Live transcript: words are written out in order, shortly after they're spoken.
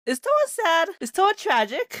Is Toa sad? Is Toa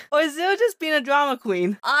tragic? Or is Zero just being a drama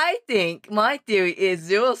queen? I think my theory is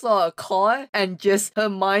Zero saw a car and just her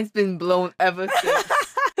mind's been blown ever since.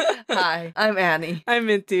 Hi, I'm Annie. I'm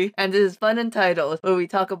Minty. And this is Fun Entitled, where we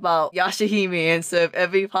talk about Yashahime and serve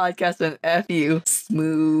every podcast an F-U.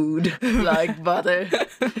 Smooth. Like butter.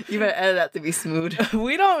 You better edit that to be smooth.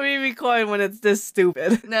 We don't re-record when it's this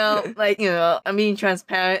stupid. No, like, you know, I'm being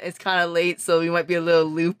transparent. It's kind of late, so we might be a little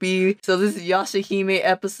loopy. So this is Yashahime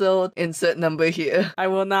episode. Insert number here. I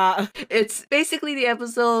will not. It's basically the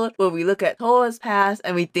episode where we look at Toa's past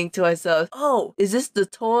and we think to ourselves, oh, is this the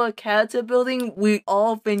Toa character building we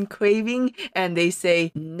all been craving? And they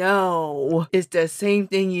say, no, it's the same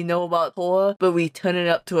thing you know about Toa, but we turn it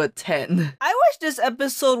up to a 10. I wish this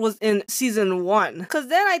episode was in season 1, because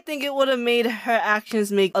then I think it would have made her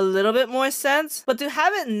actions make a little bit more sense. But to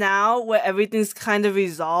have it now where everything's kind of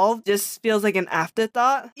resolved just feels like an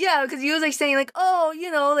afterthought. Yeah, because you was like saying like, oh,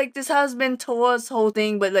 you know, like this has been Toa's whole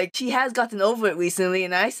thing, but like she has gotten over it recently.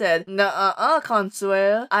 And I said, nuh-uh,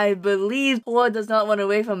 Consuela. I believe Toa does not run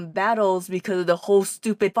away from battles because of the whole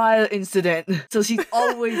stupid fire incident. So she's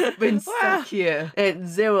always been stuck here. And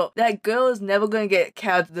Zero, that girl is never going to get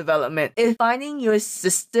character development. If finding your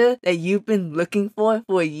sister that you've been looking for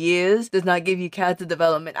years does not give you character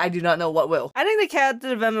development, I do not know what will. I think the character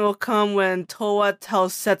development will come when Toa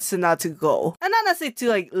tells Setsuna to go. And not necessarily to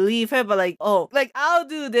like leave her, but like, oh, like I'll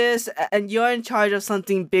do this and you're in charge of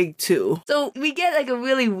something big too. So we get like a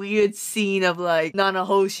really weird scene of like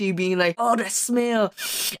Nanahoshi being like, oh, that smell.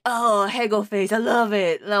 Oh, Hego face. I love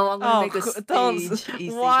it. Now I'm gonna make a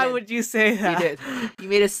stage. Why would you say that? He did. He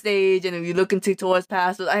made a stage, and if you look into Toa's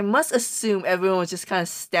past, I must assume everyone was just kind of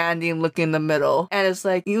standing looking in the middle. And it's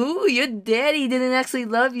like, ooh, your daddy didn't actually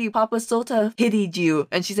love you. Papa Sota pitied you.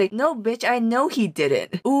 And she's like, no, bitch, I know he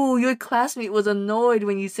didn't. Ooh, your classmate was annoyed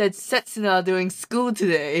when you said Setsuna during school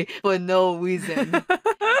today for no reason.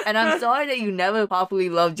 And I'm sorry that you never properly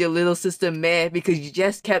loved your little sister Mei because you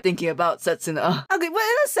just kept thinking about Setsuna. Okay, but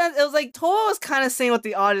in a sense, it was like Toa was kind of saying what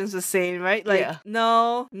the audience was saying, right? Like, yeah.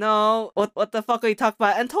 no, what the fuck are you talking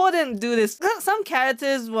about? And Toa didn't do this. Some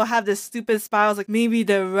characters will have this stupid spirals, like, maybe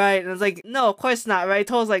they're right. And it's like, no, of course not, right?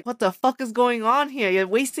 Toa's like, what the fuck is going on here? You're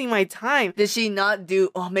wasting my time. Did she not do,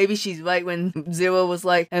 oh, maybe she's right when Zero was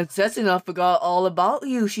like, and Setsuna forgot all about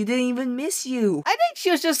you. She didn't even miss you. I think she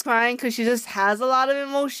was just crying because she just has a lot of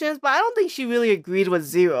emotions, but I don't think she really agreed with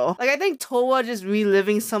Zero. Like, I think Toa just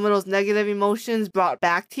reliving some of those negative emotions brought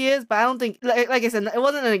back tears, but I don't think, like I said, it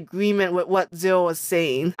wasn't an agreement with what Zero was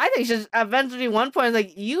saying. I think she just eventually one point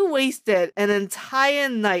like, you wasted an entire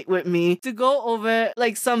night with me to go over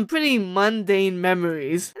like some pretty mundane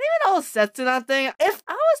memories. And even the whole Setsuna thing, if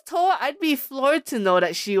I was Toa, I'd be floored to know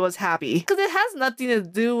that she was happy. Because it has nothing to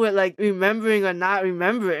do with like remembering or not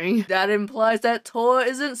remembering. That implies that Toa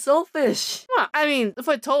isn't selfish. Well, I mean,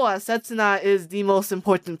 for Toa, Setsuna is the most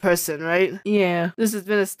important person, right? Yeah. This has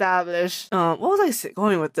been established. What was I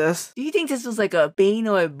going with this? Do you think this was like a bane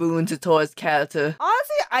or a boon to Toa's character?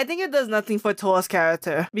 Honestly, I think it does nothing for Toa's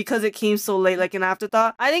character because it came so late, like an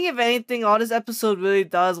afterthought. I think if anything, all this episode really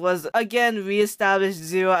does was, again, reestablish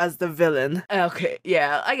Zero as the villain. Okay,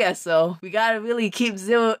 yeah, I guess so. We gotta really keep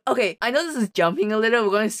Zero... Okay, I know this is jumping a little.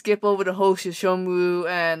 We're gonna skip over the whole Shishomaru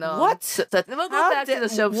and... What? We'll go back to the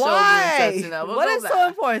Shishomaru and Setsuna. What is so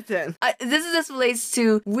important? This relates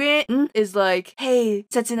to... Rin is like, hey,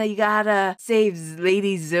 Setsuna, you gotta save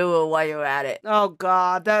Lady Zero while you're at it. Oh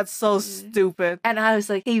god, that's so stupid. And I was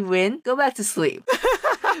like, hey, Rin, go back to sleep.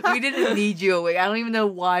 We didn't need you awake. I don't even know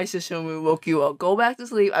why Shishomaru woke you up. Go back to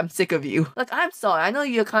sleep. I'm sick of you. Like, I'm sorry. I know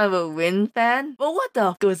you're kind of a Rin fan, but what the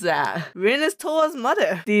f*** was that? Rin is Toa's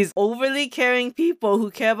mother. These overly caring people who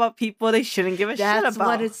care about people they shouldn't give a shit about.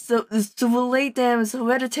 That's what it's to relate them. It's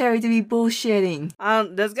hereditary to be bullshitting.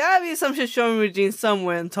 There's gotta be some Shishomaru gene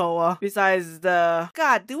somewhere in Toa. Besides the...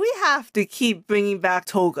 God, do we have to keep bringing back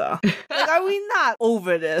Toga? Like, are we not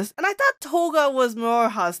over this? And I thought Toga was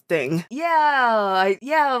Moroha's thing. Yeah,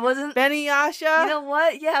 it wasn't... Beniyasha? You know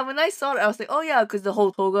what? Yeah, when I saw it, I was like, oh yeah, because the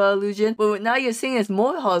whole Toga illusion. But now you're saying it's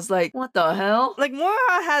Moroha's like, what the hell? Like,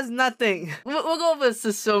 Moroha has nothing. We'll go over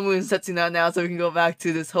Shishomaru and Setsuna now so we can go back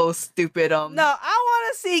to this whole stupid, No, I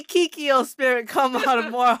want to see Kikyo's spirit come out of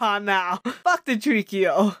Moroha now. Fuck the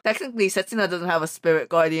Trikyo. Technically, Setsuna doesn't have a spirit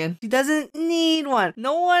guardian. She doesn't need one.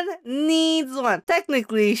 No one needs one.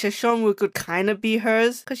 Technically, Shishomaru could kind of be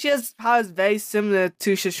hers, because she has powers very similar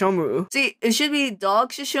to Shishomaru. See, it should be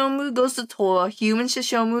Dog Shishomu goes to Toa, human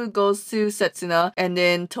Shishomu goes to Setsuna, and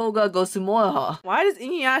then Toga goes to Moroha. Why does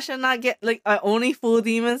Inuyasha not get, like, are only full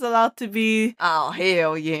demons allowed to be? Oh,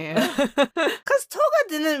 hell yeah. Because Toga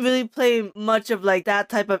didn't really play much of, like, that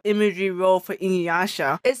type of imagery role for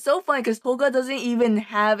Inuyasha. It's so funny because Toga doesn't even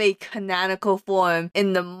have a canonical form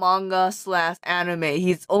in the manga/anime.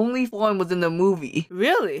 His only form was in the movie.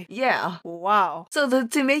 Really? Yeah. Wow. So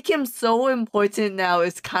to make him so important now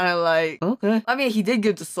is kind of like, okay. I mean, he did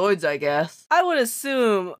give the swords, I guess. I would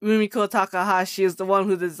assume Rumiko Takahashi is the one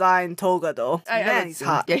who designed Toga, though. Man, he's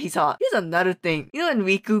hot. Yeah, he's hot. Here's another thing. You know when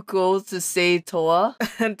Riku goes to save Toa?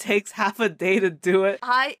 And takes half a day to do it.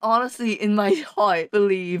 I honestly, in my heart,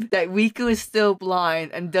 believe that Riku is still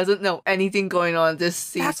blind and doesn't know anything going on this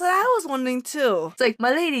scene. That's what I was wondering, too. It's like,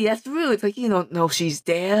 my lady, that's rude. It's like, you don't know she's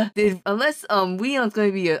there. Unless Rion's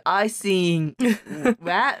gonna be an eye-seeing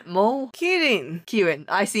rat, mole? Kirin.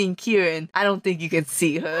 Eye-seeing Kirin. I don't think you can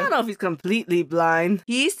see I her. don't know if he's completely blind.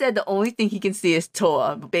 He said the only thing he can see is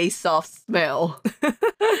Toa, based off smell.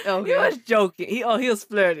 He Okay. was joking. He was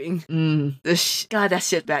flirting. God, that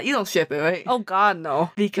shit bad. You don't ship it, right? Oh, God,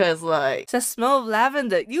 no. Because, like, It's the smell of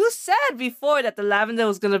lavender. You said before that the lavender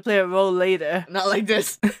was gonna play a role later. not like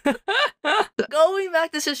this. Going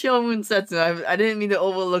back to Shishomu and Setsuna, I didn't mean to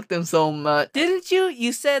overlook them so much. Didn't you?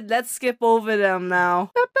 You said let's skip over them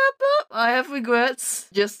now. I have regrets,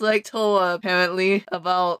 just like Toa, apparently,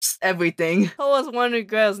 about everything. Toa's one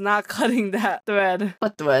regret is not cutting that thread.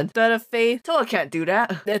 What thread? Thread of faith. Toa can't do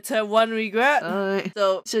that. That's her one regret. Alright.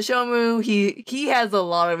 So, Shishomu, he has a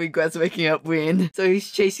lot of regrets waking up Rin. So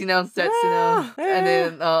he's chasing down Setsuna. And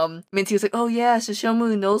then, Minty was like, oh yeah,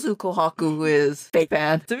 Shishomu knows who Kohaku is. Fake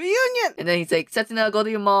fan. It's a reunion. And then he's like, Setsuna, go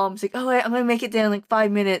to your mom. He's like, oh wait, I'm gonna make it there in like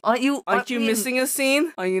 5 minutes. Aren't you Missing a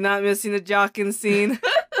scene? Are you not missing the Jockin scene?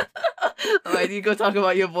 Alright, you go talk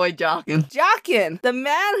about your boy Jockin. Jockin, the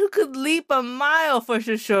man who could leap a mile for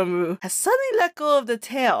Shishomu, has suddenly let go of the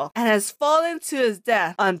tail and has fallen to his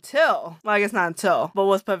death well, I guess not until, but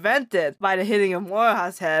was prevented by the hitting of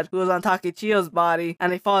Moroha's head, who was on Takechiyo's body,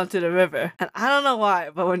 and they fall into the river. And I don't know why,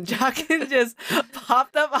 but when Jockin just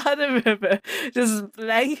popped up out of the river, just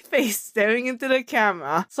blank face staring into the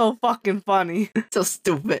camera, so fucking funny. So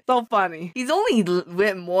stupid. So funny. He's only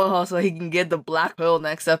with Moroha so he can get the Black Pearl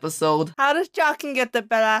next episode. How does Jockin get the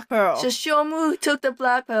Black Pearl? Shishomu took the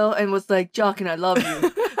Black Pearl and was like, Jockin, I love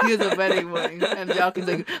you. Here's a wedding ring. And Jockin's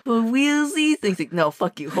like, for realsies? And he's like, no,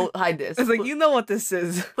 fuck you. Hide this. It's like, you know what this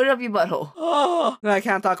is. Put it up your butthole. Oh, no, I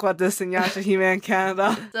can't talk about this in Yasha He-Man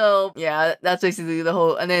Canada. So, yeah, that's basically the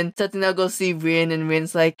whole. And then Setsuna goes see Rin, and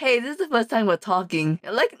Rin's like, hey, this is the first time we're talking.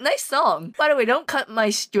 Like, nice song. By the way, don't cut my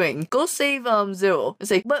string. Go save Zero.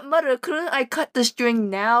 It's like, but mother, couldn't I cut the string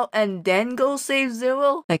now and then go save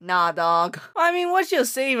Zero? Like, nah, dog. I mean, what you're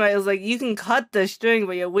saying, right, is like, you can cut the string,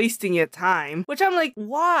 but you're wasting your time. Which I'm like,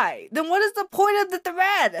 why? Then what is the point of the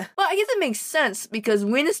thread? Well, I guess it makes sense because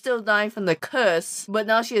Rin is still dying from the curse, but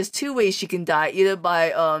now she has two ways she can die, either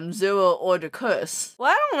by Zero or the curse.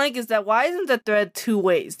 What I don't like is that why isn't the thread two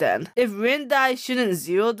ways then? If Rin dies, shouldn't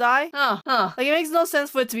Zero die? Huh. Like, it makes no sense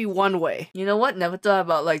for it to be one way. You know what? Never thought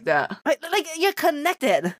about it like that. Like, you're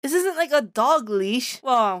connected. This isn't like a dog leash.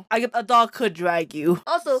 Well, a dog could drag you.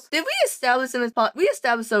 Also, did we establish in this part? We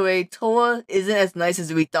established already Toa isn't as nice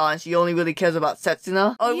as we thought, and she only really cares about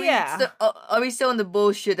Setsuna. Yeah. Are we still in the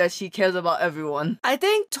bullshit that she cares about everyone? I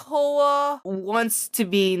think Toa wants to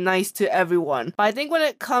be nice to everyone, but I think when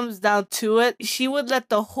it comes down to it, she would let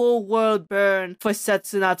the whole world burn for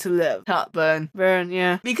Setsuna to live. Hot burn. Burn,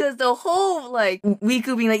 yeah. Because the whole, like,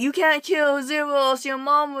 Riku being like, you can't kill Zero or else your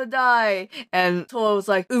mom will die. And Toa was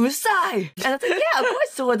like, Urusai! And I was like, yeah, of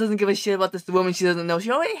course Toa doesn't give a shit about this woman she doesn't know.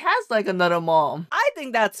 She already has, like, another mom. I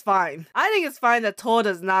think that's fine. I think it's fine that Toa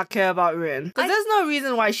does not care about Rin. Because there's no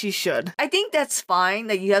reason why she should. I think that's fine,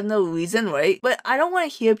 like, you have no reason, right? But I don't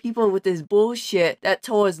want to hear people with this bullshit that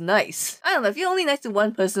Toa's nice. I don't know, if you're only nice to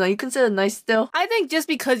one person, are you considered nice still? I think just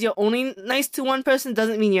because you're only nice to one person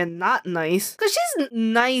doesn't mean you're not nice. Because she's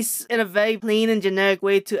nice in a very plain and generic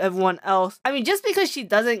way to everyone else. I mean, just because she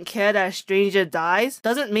doesn't care that a stranger dies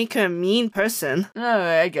doesn't make her a mean person.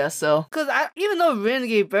 Alright, I guess so. Because even though Rin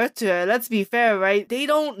gave birth to her, let's be fair, right? They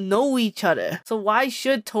don't know each other. So why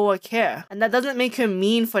should Toa care? And that doesn't make her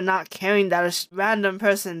mean for not caring that a random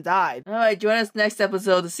person died. Alright, join us next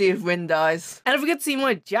episode to see if Rin dies. And if we get to see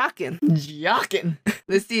more Jockin. Jockin.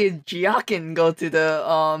 Let's see if Jockin go to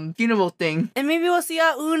the funeral thing. And maybe we'll see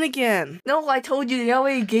Aun again. No, I told you they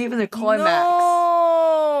already gave him the climax.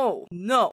 No!